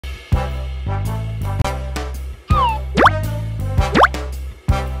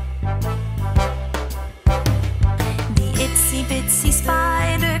itsy bitsy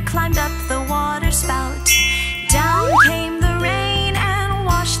spider climbed up the water spout. Down came the rain and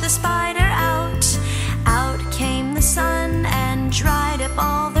washed the spider out. Out came the sun and dried up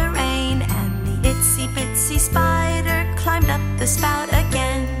all the rain, and the itsy bitsy spider climbed up the spout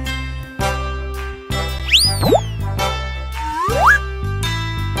again.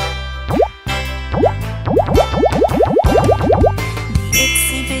 The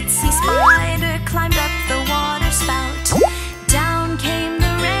itsy bitsy spider climbed up the water spout. Down came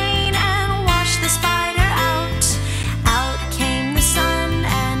the rain and washed the spider out. Out came the sun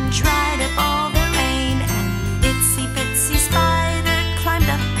and dried up all the rain, and the itsy bitsy spider climbed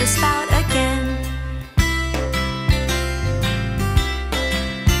up the spout again.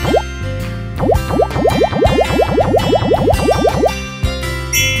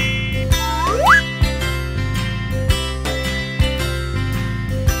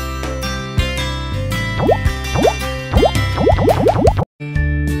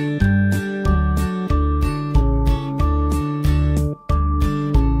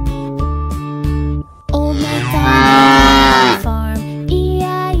 Old MacDonald had a farm,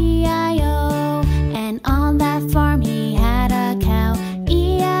 E-I-E-I-O. And on that farm he had a cow,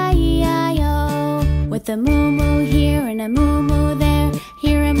 E-I-E-I-O. With a moo-moo here and a moo-moo there,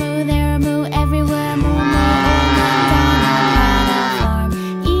 here a moo, there a moo, everywhere a moo-moo.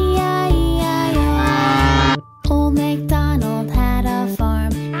 Old MacDonald had a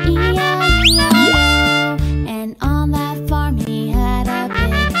farm, E-I-E-I-O. And on that farm he had a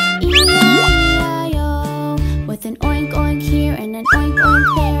pig, E-I-E-I-O. With an oink oink here and an oink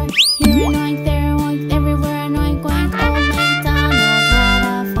oink there, here an oink, there a oink, everywhere an oink oink. Old MacDonald had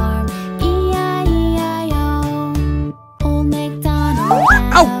a farm, E-I-E-I-O. Old MacDonald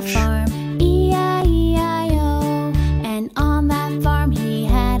had a farm, E-I-E-I-O. And on that farm he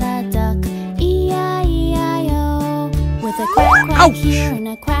had a duck, E-I-E-I-O. With a quack quack here and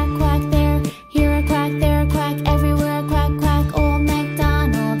a quack quack there, here a quack, there a quack, everywhere a quack quack. Old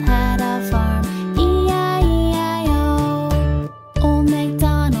MacDonald had a farm, E-I-E-I-O. Old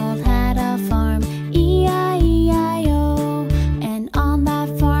MacDonald had a farm, E-I-E-I-O. And on that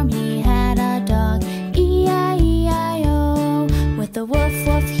farm he had a dog, E-I-E-I-O. With a woof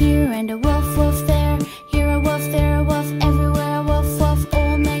woof here and a woof woof there, here a woof, there a woof, everywhere a woof woof.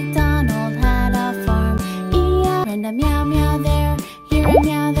 Old MacDonald had a farm, E-I-E-I-O. And a meow meow there, here a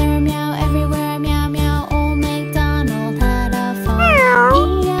meow, there a meow, everywhere a meow meow. Old MacDonald had a farm,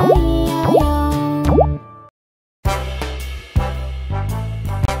 E-I-E-I-O.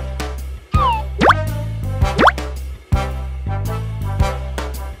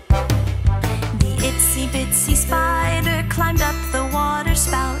 The itsy bitsy spider climbed up the water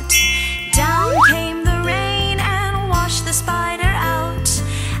spout. Down came the rain and washed the spider out.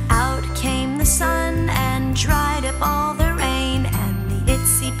 Out came the sun and dried up all the rain, and the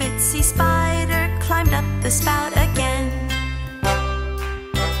itsy bitsy spider climbed up the spout again.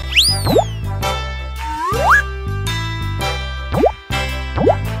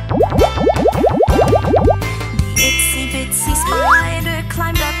 The itsy bitsy spider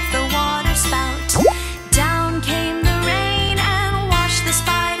climbed up the water spout. Down came the rain and washed the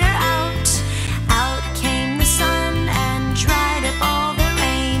spider out. Out came the sun and dried up all the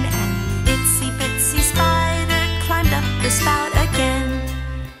rain, and the itsy bitsy spider climbed up the spout again.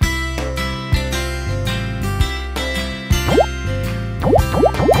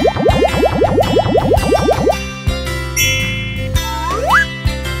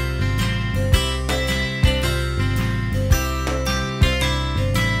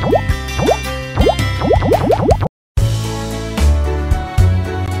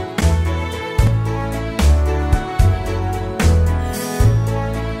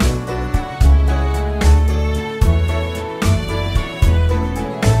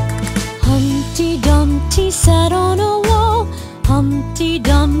 Humpty Dumpty sat on a wall. Humpty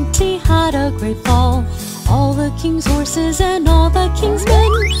Dumpty had a great fall. All the king's horses and all the king's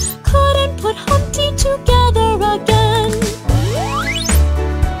men couldn't put Humpty together again.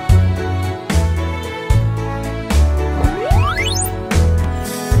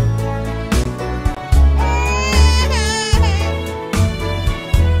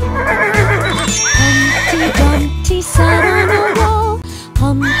 Humpty Dumpty sat on a wall.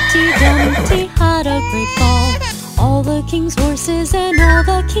 Humpty Dumpty had a great fall. All the king's horses and all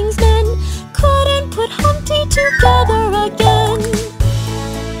the king's men couldn't put Humpty together again.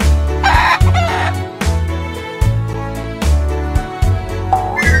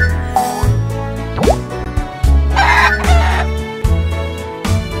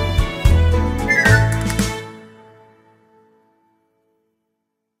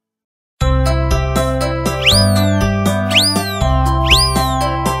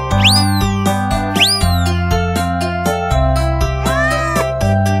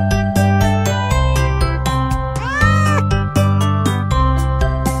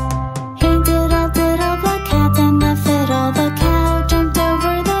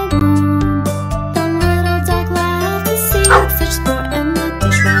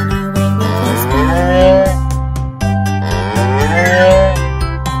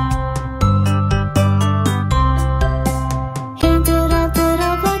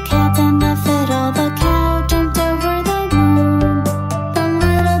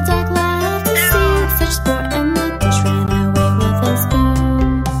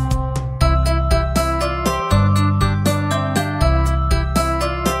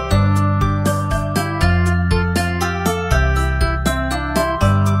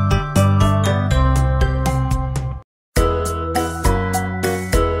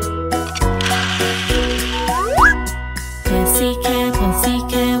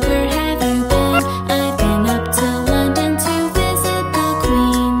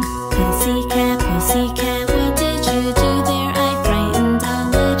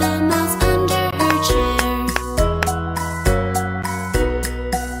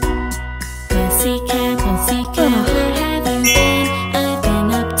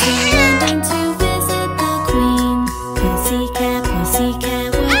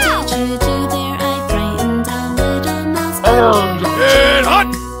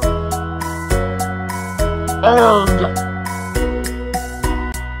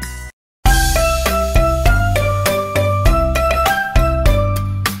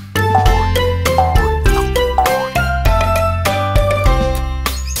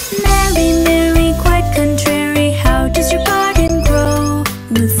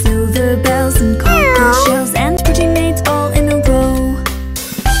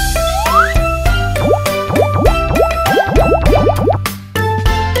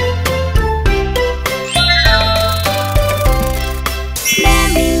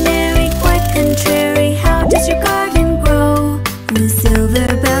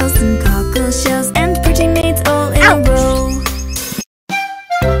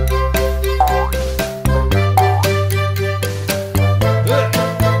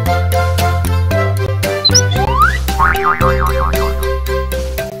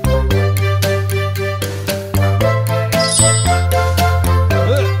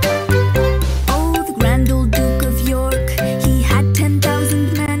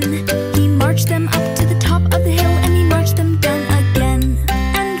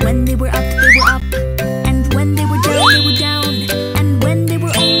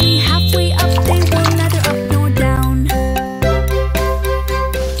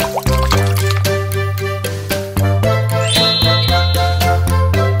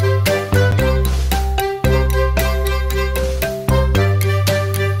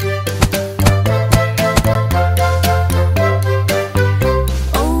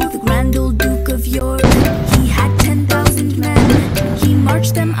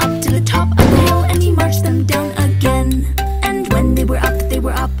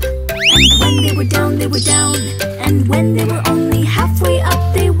 they were down, and when they were